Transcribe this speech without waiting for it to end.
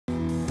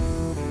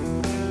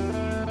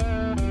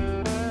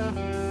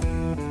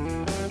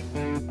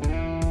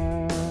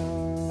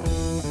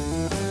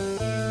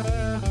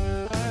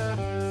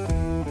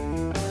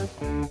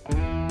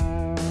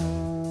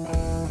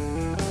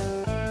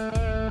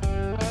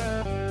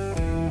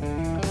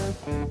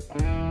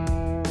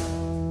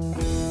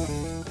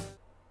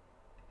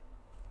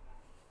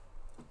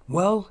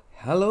Well,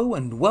 hello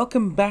and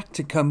welcome back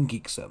to Come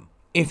Geek Some.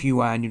 If you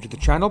are new to the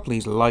channel,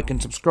 please like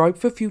and subscribe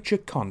for future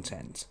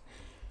content.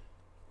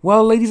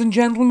 Well, ladies and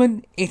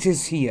gentlemen, it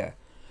is here.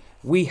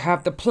 We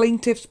have the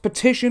plaintiff's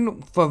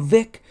petition for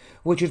Vic,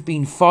 which has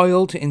been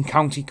filed in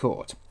county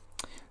court.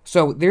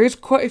 So, there is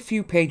quite a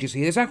few pages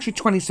here. There's actually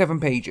 27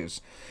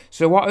 pages.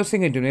 So what I was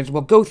thinking of doing is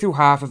we'll go through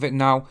half of it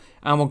now,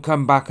 and we'll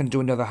come back and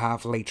do another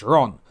half later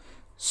on.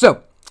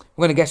 So,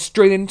 we're going to get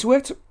straight into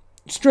it.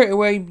 Straight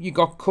away, you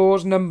got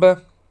cause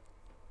number.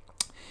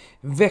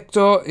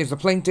 Victor is the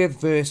plaintiff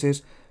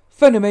versus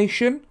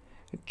Funimation,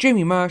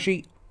 Jamie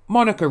Marshy,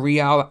 Monica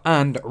Rial,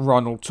 and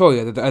Ronald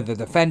Toya, the other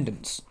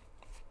defendants.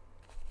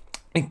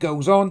 It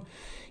goes on,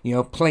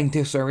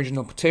 plaintiff's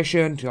original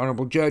petition to the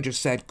Honourable Judge of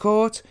said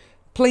court.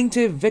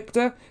 Plaintiff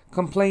Victor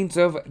complains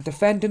of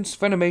defendants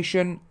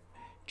Funimation,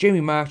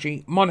 Jamie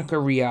Marshy, Monica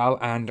Rial,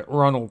 and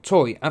Ronald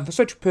Toy, and for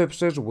such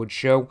purposes would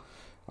show,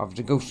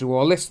 obviously go through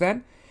all this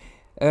then.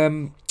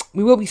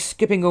 We will be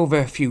skipping over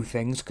a few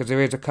things, because there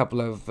is a couple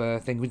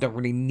of things we don't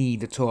really need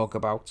to talk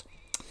about.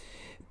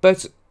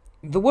 But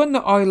the one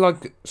that I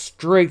like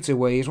straight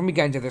away is when we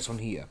get into this one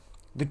here.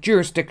 The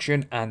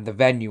jurisdiction and the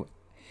venue.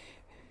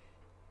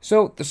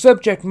 So, the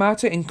subject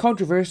matter in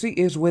controversy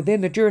is within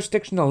the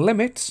jurisdictional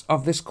limits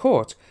of this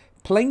court.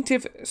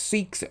 Plaintiff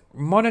seeks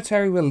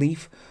monetary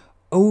relief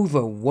over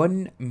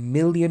 $1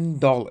 million.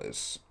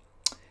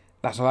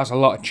 That's a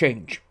lot of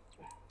change.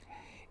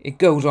 It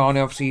goes on,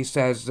 obviously, it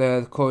says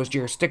the court's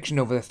jurisdiction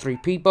over the three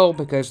people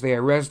because they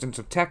are residents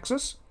of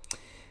Texas.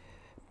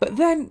 But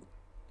then,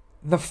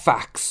 the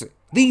facts.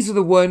 These are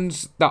the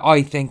ones that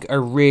I think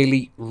are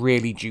really,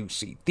 really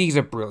juicy. These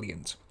are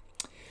brilliant.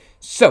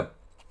 So,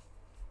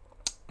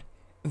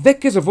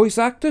 Vic is a voice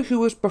actor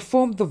who has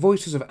performed the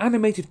voices of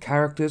animated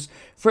characters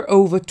for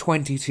over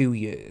 22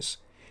 years,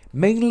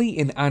 mainly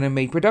in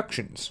anime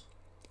productions.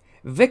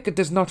 Vic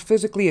does not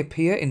physically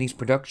appear in these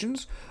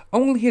productions,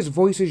 only his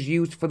voice is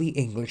used for the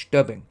English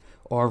dubbing,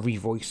 or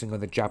revoicing of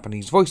the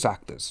Japanese voice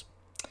actors.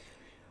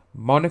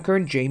 Monica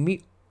and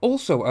Jamie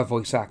also are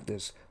voice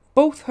actors.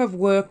 Both have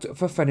worked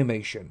for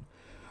Funimation.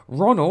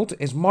 Ronald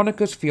is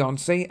Monica's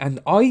fiancé and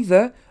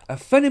either a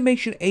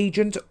Funimation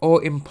agent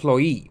or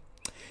employee.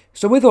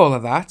 So with all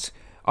of that,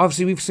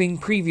 obviously we've seen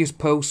previous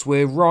posts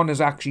where Ron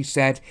has actually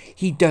said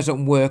he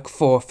doesn't work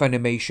for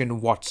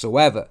Funimation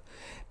whatsoever.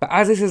 But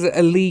as this is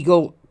a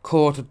legal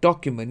court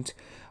document,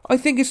 I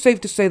think it's safe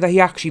to say that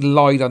he actually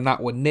lied on that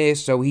one there,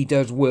 so he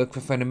does work for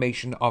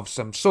Funimation of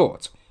some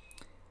sort.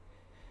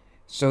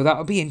 So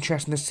that'll be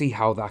interesting to see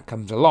how that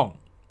comes along.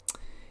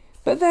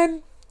 But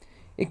then,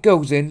 it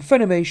goes in,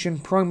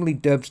 Funimation primarily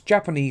dubs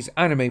Japanese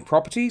anime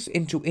properties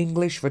into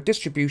English for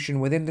distribution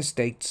within the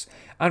States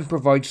and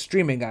provides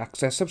streaming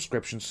access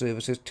subscription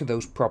services to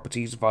those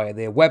properties via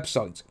their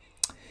website.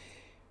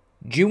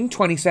 June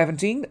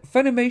 2017,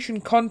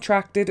 Funimation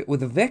contracted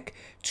with Vic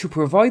to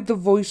provide the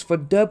voice for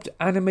dubbed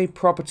anime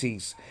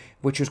properties,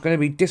 which was going to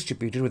be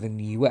distributed within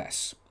the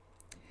US.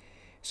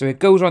 So it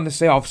goes on to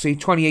say, obviously,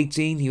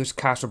 2018 he was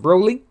cast for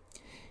Broly,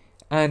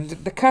 and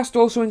the cast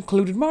also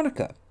included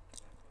Monica.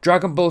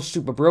 Dragon Ball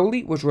Super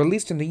Broly was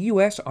released in the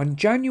US on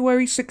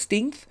January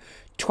 16th,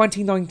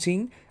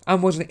 2019,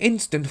 and was an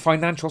instant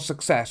financial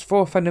success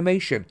for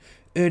Funimation,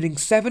 earning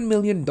 $7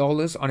 million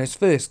on its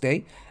first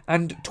day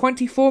and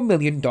 $24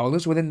 million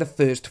within the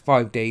first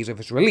 5 days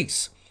of its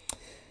release.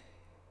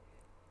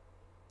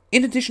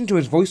 In addition to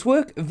his voice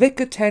work, Vic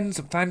attends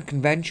fan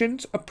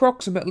conventions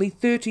approximately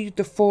 35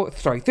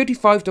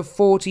 to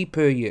 40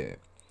 per year.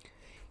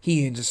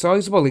 He earns a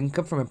sizable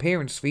income from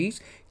appearance fees,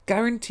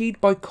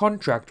 guaranteed by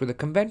contract with the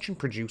convention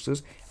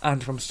producers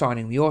and from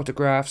signing the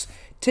autographs,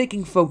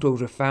 taking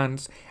photos of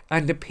fans,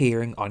 and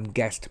appearing on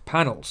guest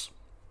panels.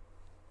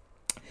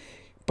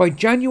 By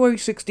January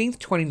 16th,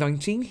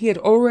 2019, he had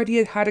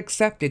already had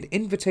accepted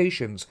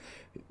invitations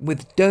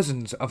with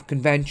dozens of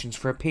conventions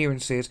for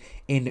appearances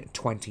in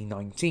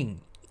 2019.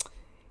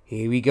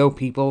 Here we go,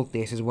 people.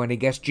 This is when it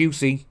gets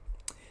juicy.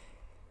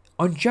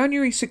 On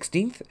January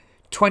 16th,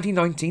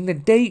 2019, the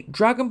day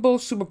Dragon Ball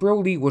Super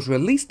Broly was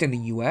released in the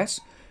US,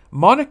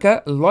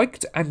 Monica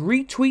liked and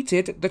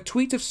retweeted the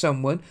tweet of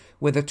someone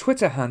with a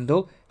Twitter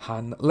handle,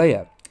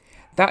 HanLeia,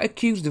 that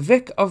accused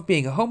Vic of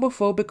being a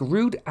homophobic,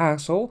 rude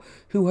asshole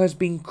who has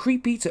been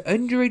creepy to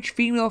underage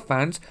female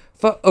fans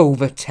for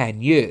over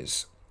 10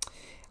 years.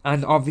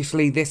 And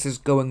obviously this is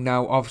going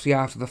now, obviously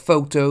after the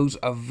photos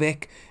of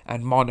Vic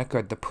and Monica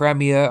at the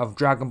premiere of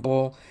Dragon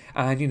Ball,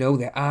 and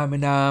they're arm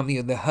in arm,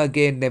 they're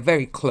hugging, they're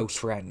very close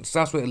friends.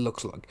 That's what it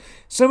looks like.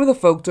 Some of the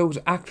photos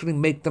actually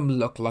make them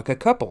look like a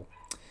couple.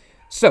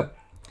 So,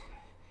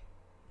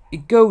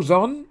 it goes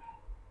on.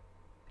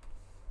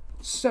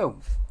 So,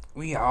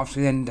 we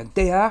obviously then the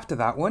day after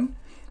that one,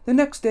 the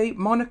next day,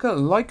 Monica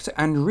liked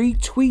and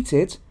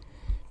retweeted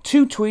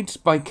 2 tweets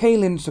by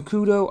Kaylin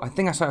Sakudo. I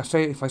think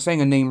if I'm saying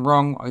her name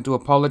wrong, I do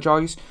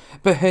apologise.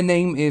 But her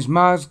name is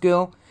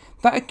Marsgill.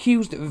 That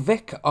accused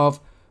Vic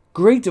of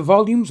great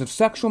volumes of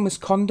sexual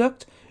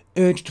misconduct,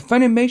 urged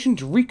Funimation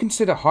to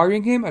reconsider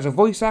hiring him as a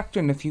voice actor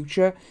in the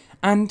future,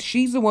 and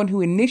she's the one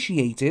who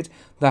initiated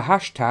the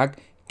hashtag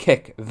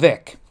kick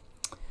Vic.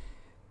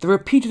 The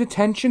repeated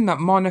attention that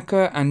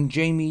Monica and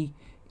Jamie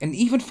and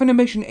even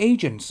Funimation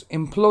agents,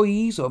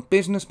 employees or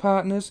business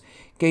partners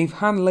gave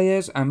Han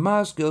Leia's and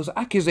Mars Girl's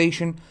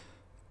accusation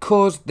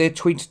caused their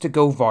tweets to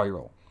go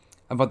viral.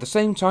 About the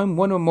same time,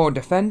 one or more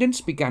defendants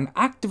began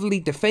actively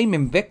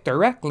defaming Vic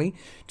directly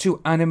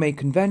to anime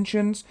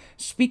conventions,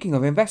 speaking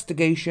of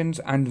investigations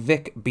and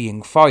Vic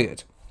being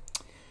fired.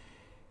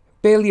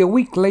 Barely a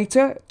week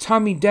later,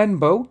 Tammy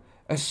Denbo,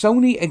 a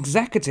Sony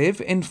executive,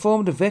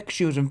 informed Vic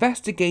she was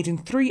investigating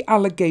 3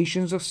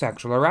 allegations of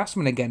sexual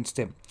harassment against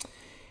him.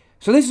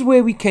 So this is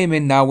where we came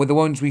in now with the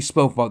ones we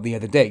spoke about the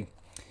other day.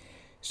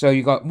 So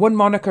you got one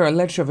Monica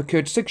alleged to have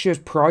occurred 6 years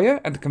prior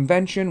at the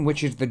convention,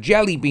 which is the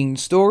Jelly Bean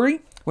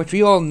story, which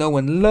we all know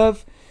and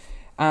love.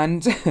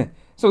 And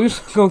so we'll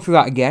just go through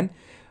that again.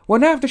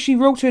 When after she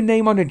wrote her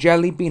name on a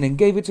jelly bean and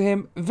gave it to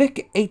him,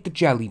 Vic ate the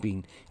jelly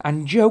bean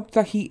and joked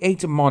that he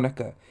ate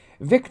Monica.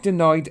 Vic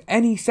denied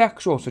any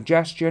sexual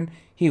suggestion.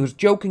 He was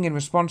joking in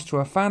response to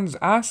her fans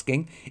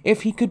asking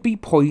if he could be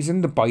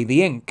poisoned by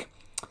the ink.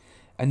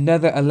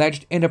 Another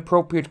alleged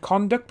inappropriate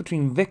conduct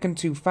between Vic and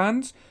 2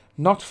 fans,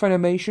 not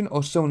Funimation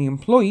or Sony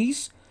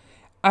employees,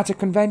 at a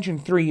convention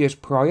 3 years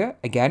prior,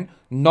 again,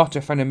 not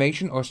a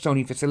Funimation or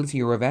Sony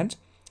facility or event.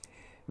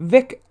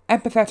 Vic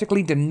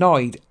empathetically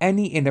denied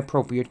any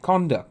inappropriate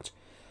conduct.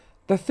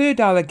 The third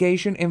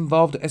allegation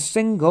involved a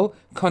single,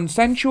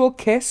 consensual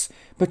kiss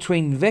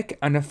between Vic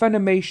and a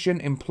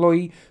Funimation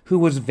employee who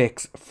was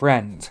Vic's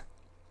friend.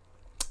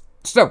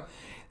 So,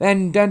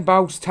 then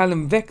Denbo's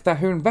telling Vic that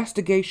her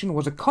investigation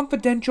was a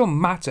confidential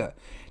matter,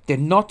 did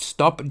not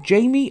stop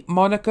Jamie,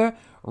 Monica,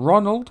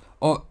 Ronald,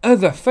 or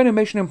other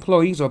Funimation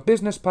employees or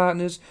business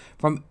partners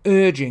from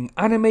urging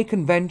anime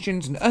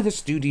conventions and other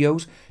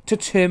studios to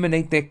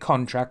terminate their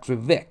contracts with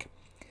Vic,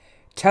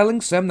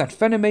 telling some that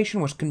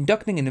Funimation was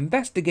conducting an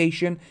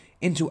investigation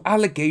into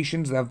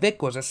allegations that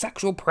Vic was a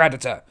sexual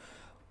predator,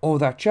 or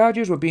that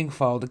charges were being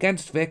filed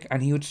against Vic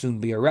and he would soon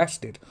be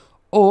arrested,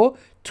 or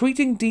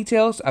tweeting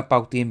details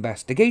about the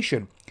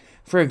investigation.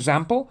 For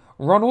example,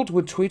 Ronald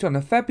would tweet on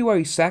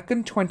February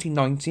 2nd,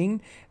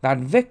 2019 that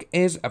Vic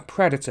is a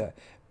predator,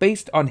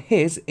 based on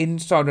his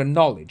insider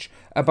knowledge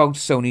about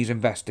Sony's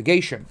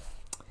investigation.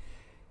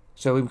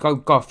 So we've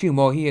got a few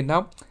more here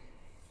now.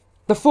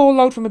 The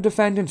fallout from the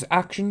defendants'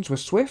 actions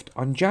was swift.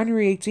 On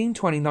January 18,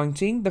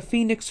 2019, the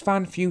Phoenix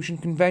Fan Fusion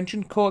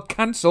Convention Court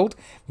cancelled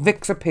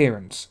Vic's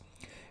appearance.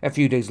 A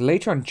few days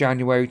later, on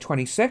January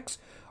 26,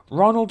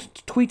 Ronald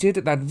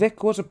tweeted that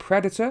Vic was a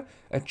predator,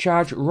 a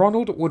charge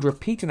Ronald would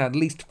repeat in at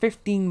least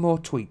 15 more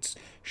tweets.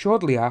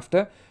 Shortly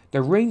after,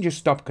 the Rangers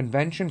Stop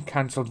Convention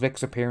cancelled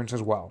Vic's appearance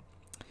as well.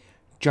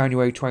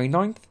 January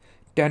 29th,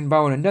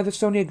 Denbo and another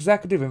Sony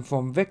executive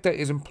informed Vic that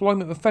his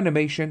employment with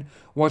Funimation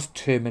was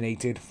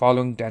terminated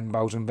following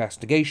Denbo's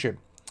investigation.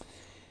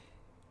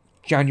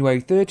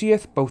 January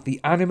 30th, both the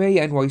Anime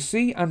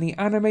NYC and the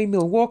Anime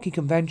Milwaukee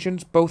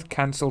conventions both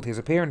cancelled his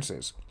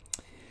appearances.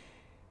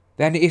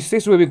 Then is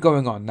this where we're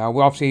going on now?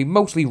 We're obviously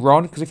mostly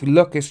Ron, because if you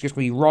look, it's just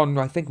going to be Ron,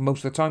 I think,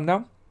 most of the time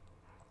now.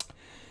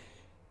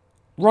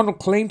 Ronald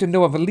claimed to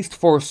know of at least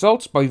 4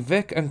 assaults by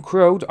Vic and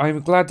crowed, "I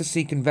am glad to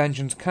see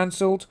conventions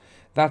cancelled."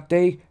 That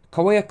day,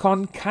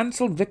 Koei-Con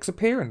cancelled Vic's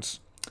appearance.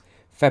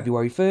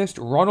 February 1st,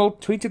 Ronald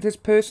tweeted his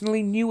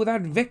personally knew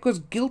that Vic was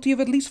guilty of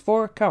at least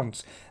 4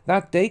 accounts.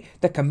 That day,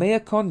 the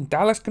Koei-Con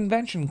Dallas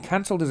convention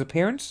cancelled his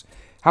appearance.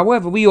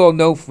 However, we all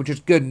know, which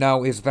is good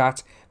now, is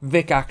that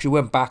Vic actually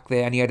went back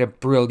there and he had a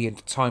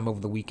brilliant time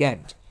over the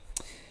weekend.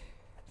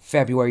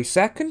 February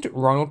 2nd,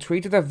 Ronald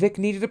tweeted that Vic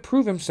needed to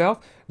prove himself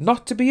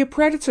not to be a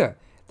predator.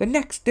 The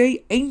next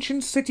day,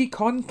 Ancient City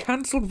Con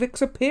cancelled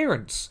Vic's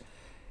appearance.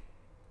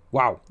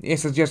 Wow,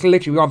 this is just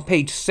literally on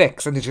page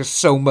 6 and there's just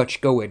so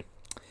much going.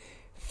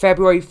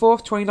 February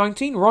 4th,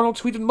 2019, Ronald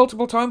tweeted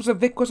multiple times that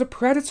Vic was a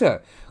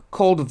predator,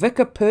 called Vic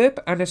a perp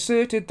and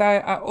asserted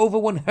there are over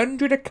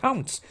 100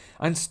 accounts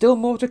and still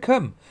more to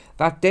come.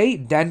 That day,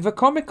 Denver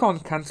Comic Con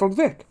cancelled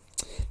Vic.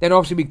 Then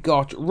obviously we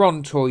got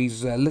Ron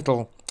Toy's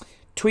little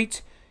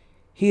tweet.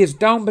 "He is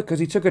down because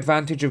he took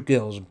advantage of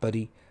girls,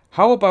 buddy.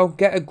 How about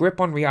get a grip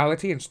on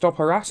reality and stop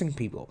harassing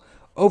people?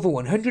 Over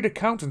 100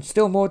 accounts and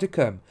still more to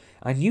come.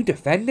 And you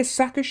defend this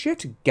sack of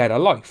shit? Get a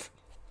life."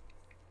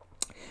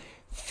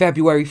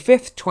 February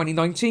 5th,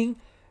 2019,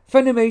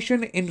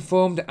 Funimation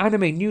informed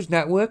Anime News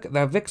Network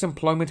that Vic's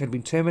employment had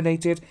been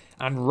terminated,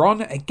 and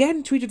Ron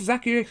again tweeted his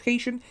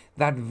accusation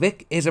that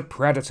Vic is a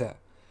predator.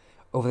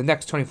 Over the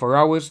next 24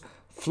 hours,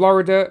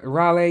 Florida,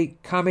 Raleigh,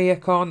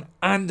 Koei-Con,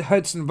 and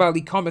Hudson Valley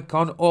Comic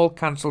Con all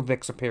cancelled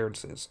Vic's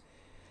appearances.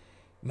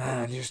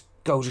 Man, it just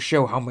goes to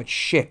show how much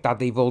shit that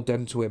they've all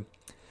done to him.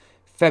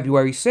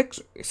 February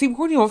 6th. See,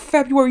 we're only on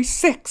February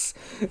 6th.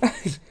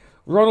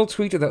 Ronald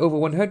tweeted that over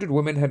 100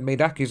 women had made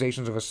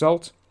accusations of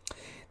assault.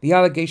 The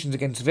allegations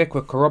against Vic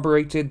were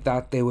corroborated,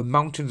 that there were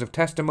mountains of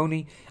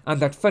testimony, and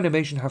that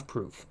Funimation have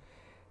proof.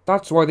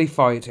 That's why they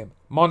fired him.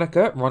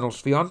 Monica, Ronald's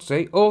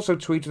fiancée, also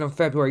tweeted on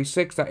February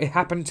 6th that it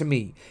happened to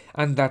me,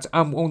 and that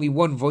I'm only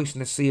one voice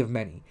in a sea of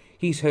many.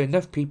 He's hurt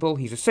enough people,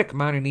 he's a sick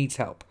man who needs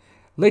help.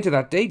 Later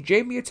that day,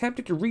 Jamie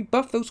attempted to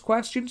rebuff those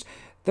questions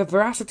the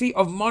veracity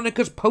of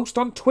Monica's post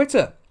on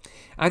Twitter.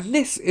 And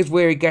this is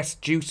where it gets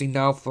juicy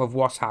now for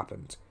what's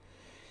happened.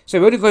 So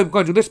we're only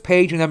going to do this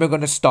page and then we're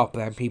going to stop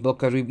then, people,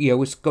 because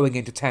it's going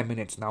into 10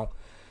 minutes now.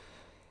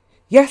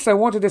 Yes, I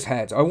wanted his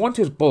head. I want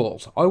his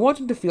balls. I want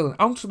him to feel an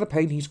ounce of the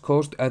pain he's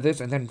caused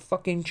others and then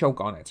fucking choke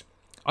on it.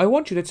 I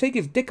want you to take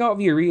his dick out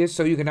of your ears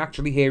so you can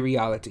actually hear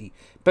reality.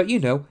 But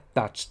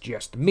that's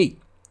just me.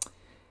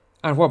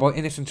 And what about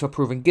innocent until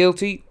proven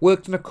guilty?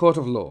 Worked in a court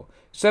of law.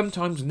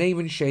 Sometimes name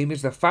and shame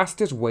is the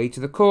fastest way to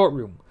the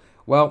courtroom.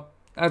 Well,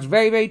 that's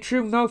very, very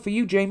true now for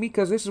you, Jamie,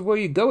 because this is where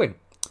you're going.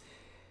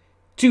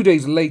 2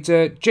 days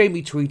later,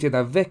 Jamie tweeted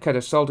that Vic had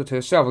assaulted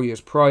her several years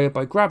prior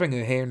by grabbing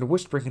her hair and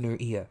whispering in her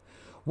ear.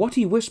 What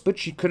he whispered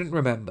she couldn't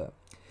remember.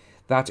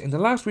 That in the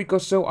last week or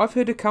so, I've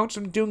heard accounts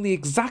of him doing the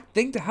exact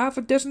thing to half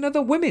a dozen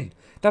other women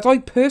that I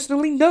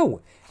personally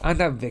know, and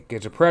that Vic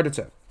is a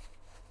predator.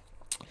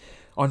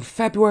 On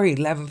February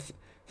 11th,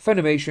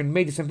 Funimation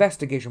made its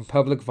investigation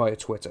public via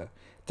Twitter,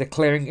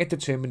 declaring it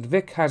determined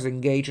Vic has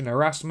engaged in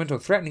harassment or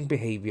threatening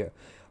behaviour.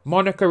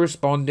 Monica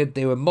responded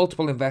there were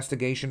multiple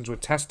investigations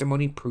with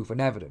testimony, proof and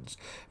evidence.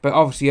 But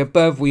obviously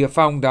above we have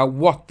found out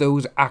what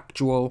those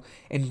actual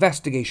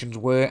investigations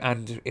were,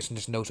 and it's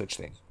just no such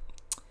thing.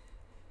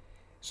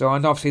 So,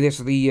 and obviously this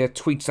are the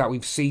tweets that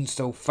we've seen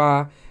so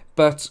far,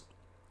 but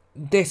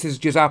this is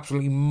just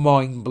absolutely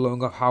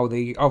mind-blowing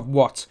of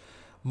what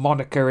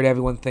Monica and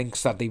everyone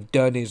thinks that they've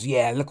done is,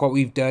 yeah, look what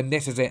we've done,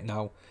 this is it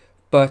now.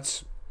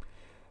 But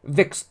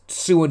Vic's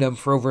suing him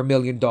for over $1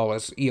 million.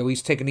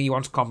 He's taking he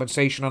wants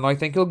compensation, and I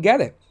think he'll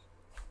get it.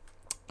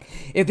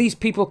 If these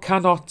people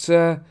cannot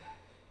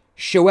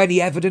show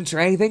any evidence or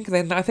anything,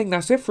 then I think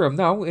that's it for him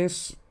now.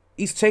 He's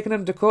taken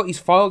him to court, he's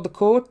filed the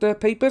court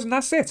papers, and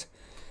that's it.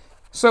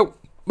 So,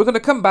 we're going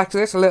to come back to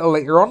this a little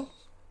later on.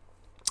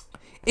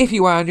 If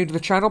you are new to the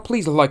channel,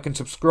 please like and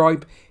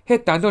subscribe,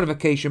 hit that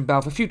notification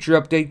bell for future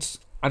updates,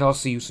 and I'll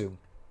see you soon.